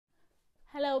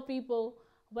Hello people,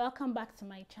 welcome back to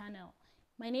my channel.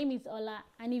 My name is Ola,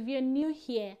 and if you're new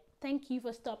here, thank you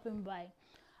for stopping by.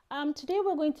 Today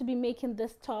we're going to be making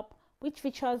this top, which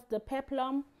features the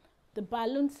peplum, the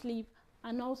balloon sleeve,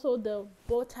 and also the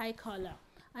bow tie collar.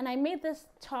 And I made this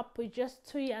top with just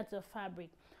 2 yards of fabric.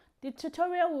 The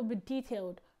tutorial will be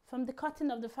detailed from the cutting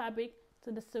of the fabric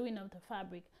to the sewing of the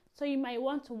fabric, so you might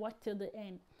want to watch till the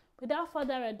end. Without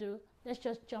further ado, let's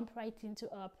just jump right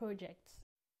into our project.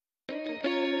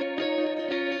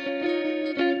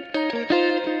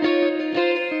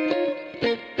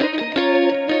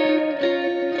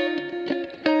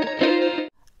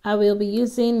 I will be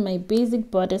using my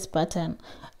basic bodice pattern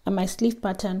and my sleeve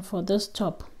pattern for this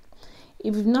top.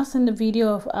 If you've not seen the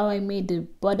video of how I made the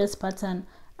bodice pattern,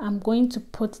 I'm going to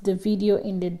put the video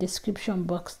in the description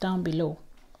box down below.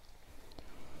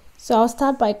 So I'll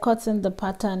start by cutting the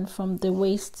pattern from the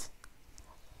waist,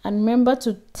 and remember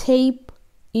to tape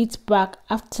it back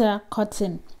after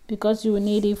cutting because you will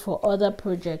need it for other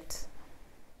projects.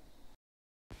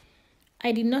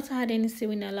 I did not add any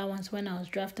sewing allowance when I was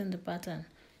drafting the pattern,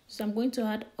 so I'm going to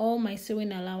add all my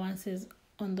sewing allowances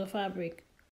on the fabric.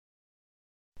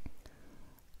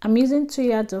 I'm using 2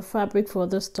 yards of fabric for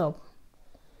this top.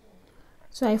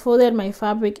 So I folded my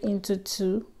fabric into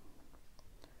two,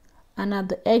 and at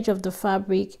the edge of the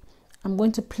fabric, I'm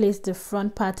going to place the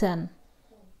front pattern.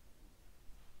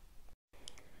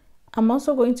 I'm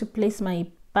also going to place my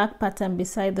back pattern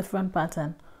beside the front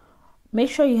pattern. Make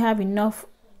sure you have enough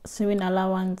sewing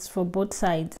allowance for both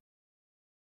sides.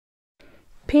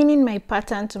 Pinning my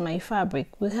pattern to my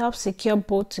fabric will help secure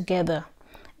both together,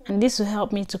 and this will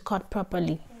help me to cut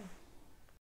properly.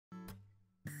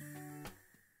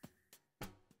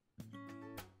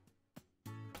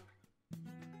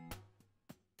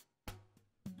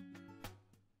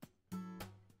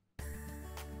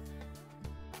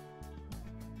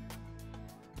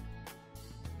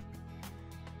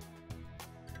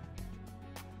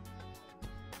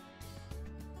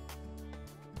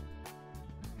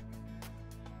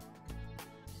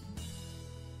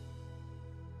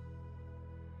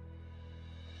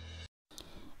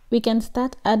 We can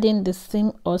start adding the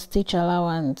seam or stitch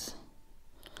allowance.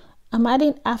 I'm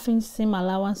adding ½ seam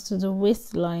allowance to the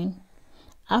waistline,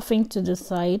 ½ to the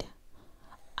side,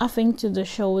 ½ to the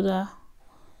shoulder,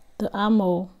 the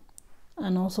armhole,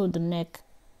 and also the neck.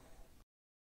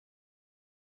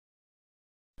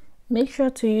 Make sure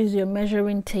to use your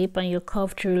measuring tape and your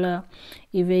curved ruler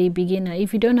if you're a beginner.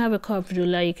 If you don't have a curved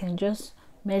ruler, you can just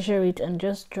measure it and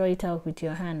just draw it out with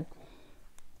your hand.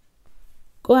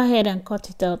 Go ahead and cut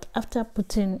it out after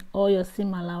putting all your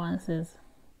seam allowances.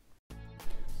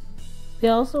 We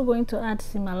are also going to add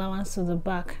seam allowance to the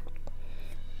back,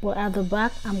 but at the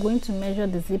back I'm going to measure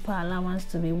the zipper allowance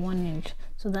to be 1 inch.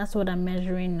 So that's what I'm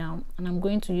measuring now, and I'm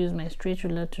going to use my straight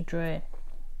ruler to draw it.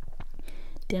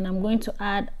 Then I'm going to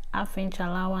add ½ inch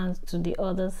allowance to the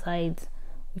other side,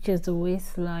 which is the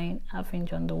waistline, ½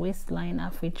 inch on the waistline,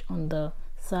 ½ inch on the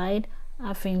side,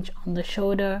 ½ inch on the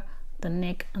shoulder, the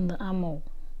neck, and the armhole.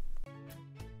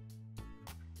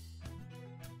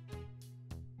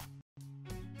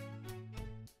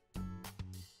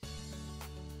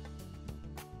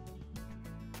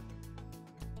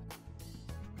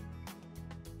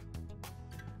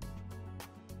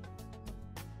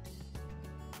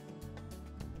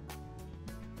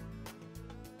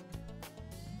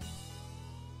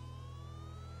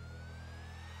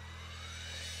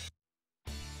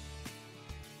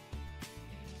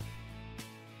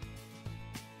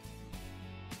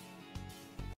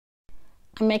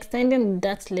 I'm extending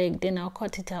that leg, then I'll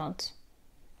cut it out.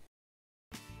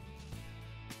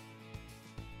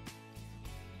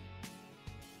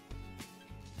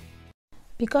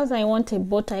 Because I want a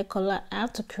bow tie collar, I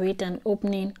have to create an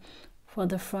opening for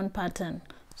the front pattern.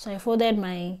 So I folded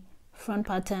my front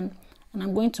pattern, and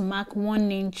I'm going to mark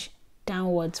 1 inch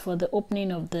downwards for the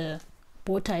opening of the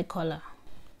bow tie collar.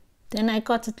 Then I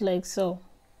cut it like so.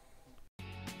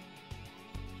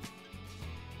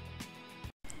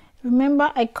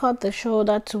 Remember, I cut the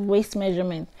shoulder to waist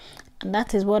measurement, and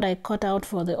that is what I cut out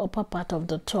for the upper part of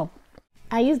the top.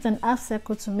 I used an half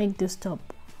circle to make this top.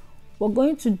 We're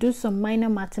going to do some minor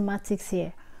mathematics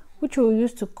here, which we'll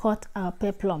use to cut our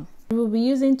peplum. We will be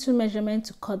using 2 measurements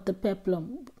to cut the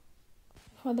peplum.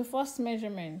 For the first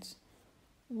measurement,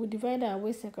 we'll divide our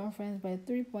waist circumference by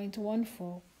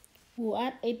 3.14. We'll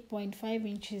add 8.5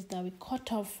 inches that we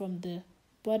cut off from the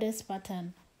bodice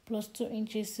pattern plus 2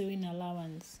 inches sewing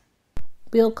allowance.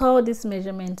 We'll call this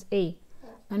measurement A,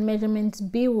 and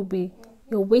measurement B will be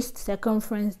your waist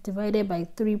circumference divided by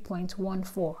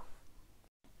 3.14.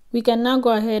 We can now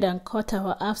go ahead and cut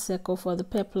our half circle for the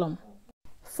peplum.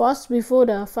 First, we fold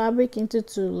our fabric into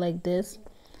two like this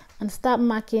and start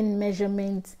marking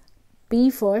measurements B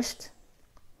first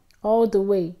all the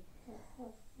way.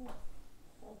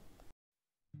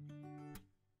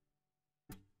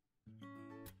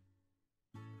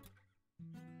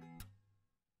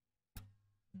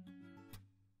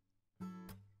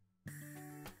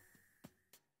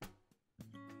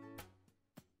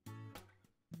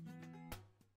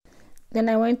 Then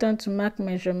I went on to mark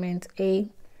measurement A,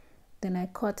 then I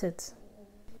cut it.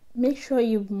 Make sure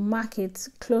you mark it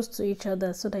close to each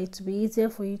other so that it will be easier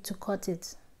for you to cut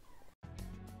it.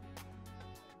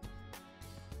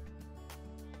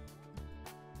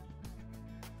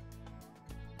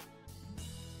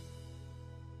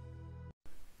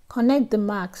 Connect the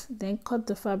marks, then cut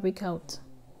the fabric out.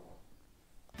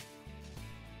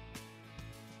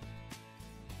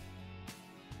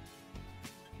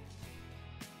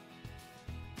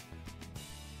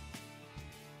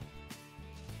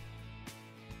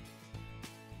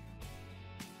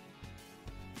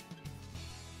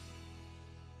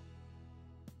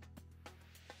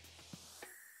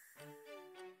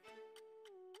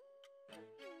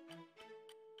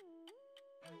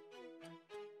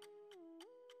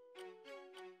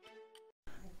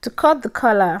 To cut the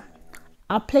collar,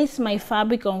 I'll place my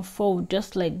fabric on fold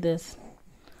just like this.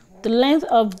 The length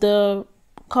of the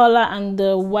collar and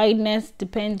the wideness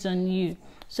depends on you,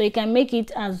 so you can make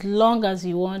it as long as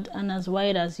you want and as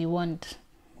wide as you want.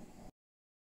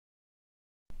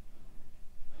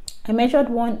 I measured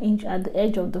 1 inch at the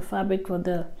edge of the fabric for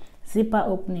the zipper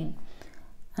opening,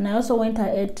 and I also went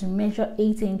ahead to measure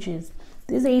 8 inches.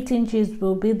 These 8 inches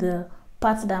will be the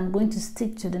part that I'm going to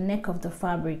stick to the neck of the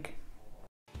fabric.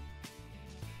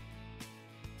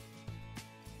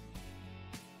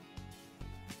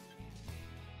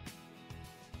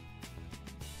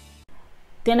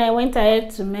 Then I went ahead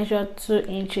to measure 2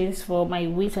 inches for my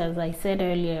width as I said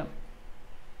earlier.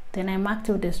 Then I marked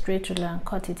it with a straight ruler and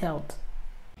cut it out.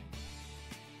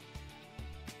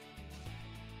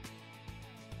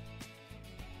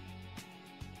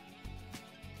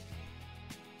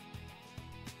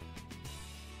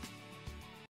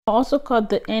 I also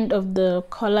cut the end of the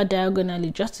collar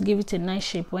diagonally just to give it a nice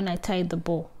shape when I tie the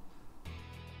bow.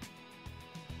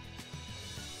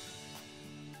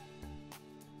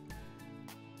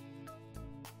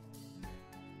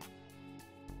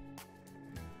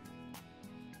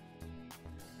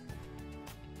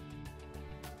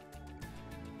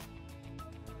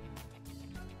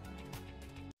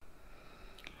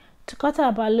 To cut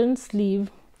our balloon sleeve,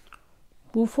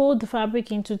 we'll fold the fabric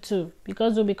into two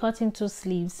because we'll be cutting 2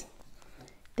 sleeves.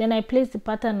 Then I place the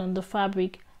pattern on the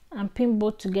fabric and pin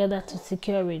both together to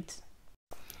secure it.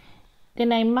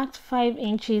 Then I marked 5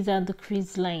 inches at the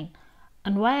crease line,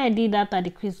 and why I did that at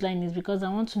the crease line is because I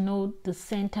want to know the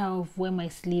center of where my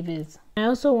sleeve is. I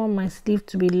also want my sleeve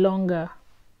to be longer.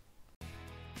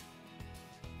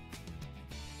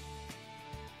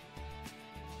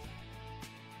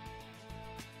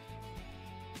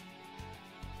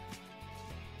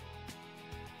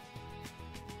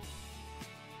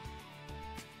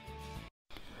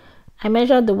 I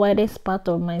measured the widest part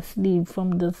of my sleeve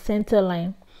from the center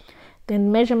line. Then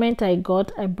the measurement I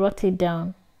got, I brought it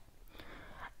down.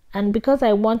 And because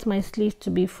I want my sleeve to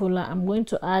be fuller, I'm going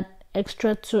to add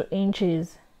extra 2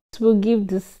 inches. This will give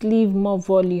the sleeve more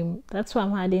volume. That's why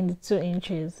I'm adding the 2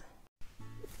 inches.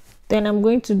 Then I'm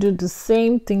going to do the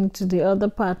same thing to the other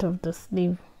part of the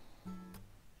sleeve.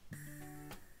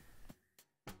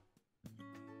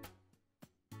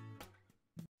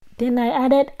 Then I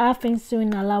added half-inch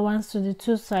sewing allowance to the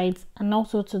 2 sides and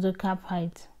also to the cap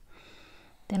height.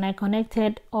 Then I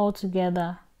connected all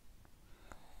together.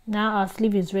 Now our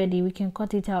sleeve is ready. We can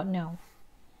cut it out now.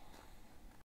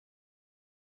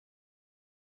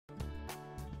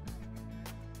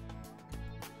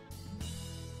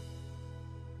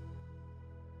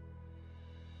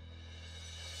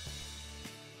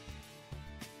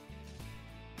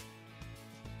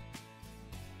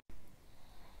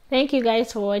 Thank you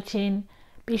guys for watching.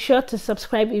 Be sure to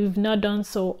subscribe if you've not done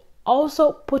so.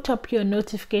 Also put up your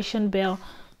notification bell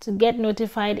to get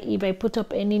notified if I put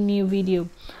up any new video.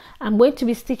 I'm going to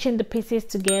be stitching the pieces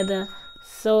together,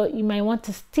 so you might want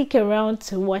to stick around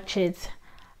to watch it.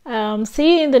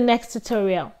 See you in the next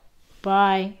tutorial.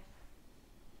 Bye.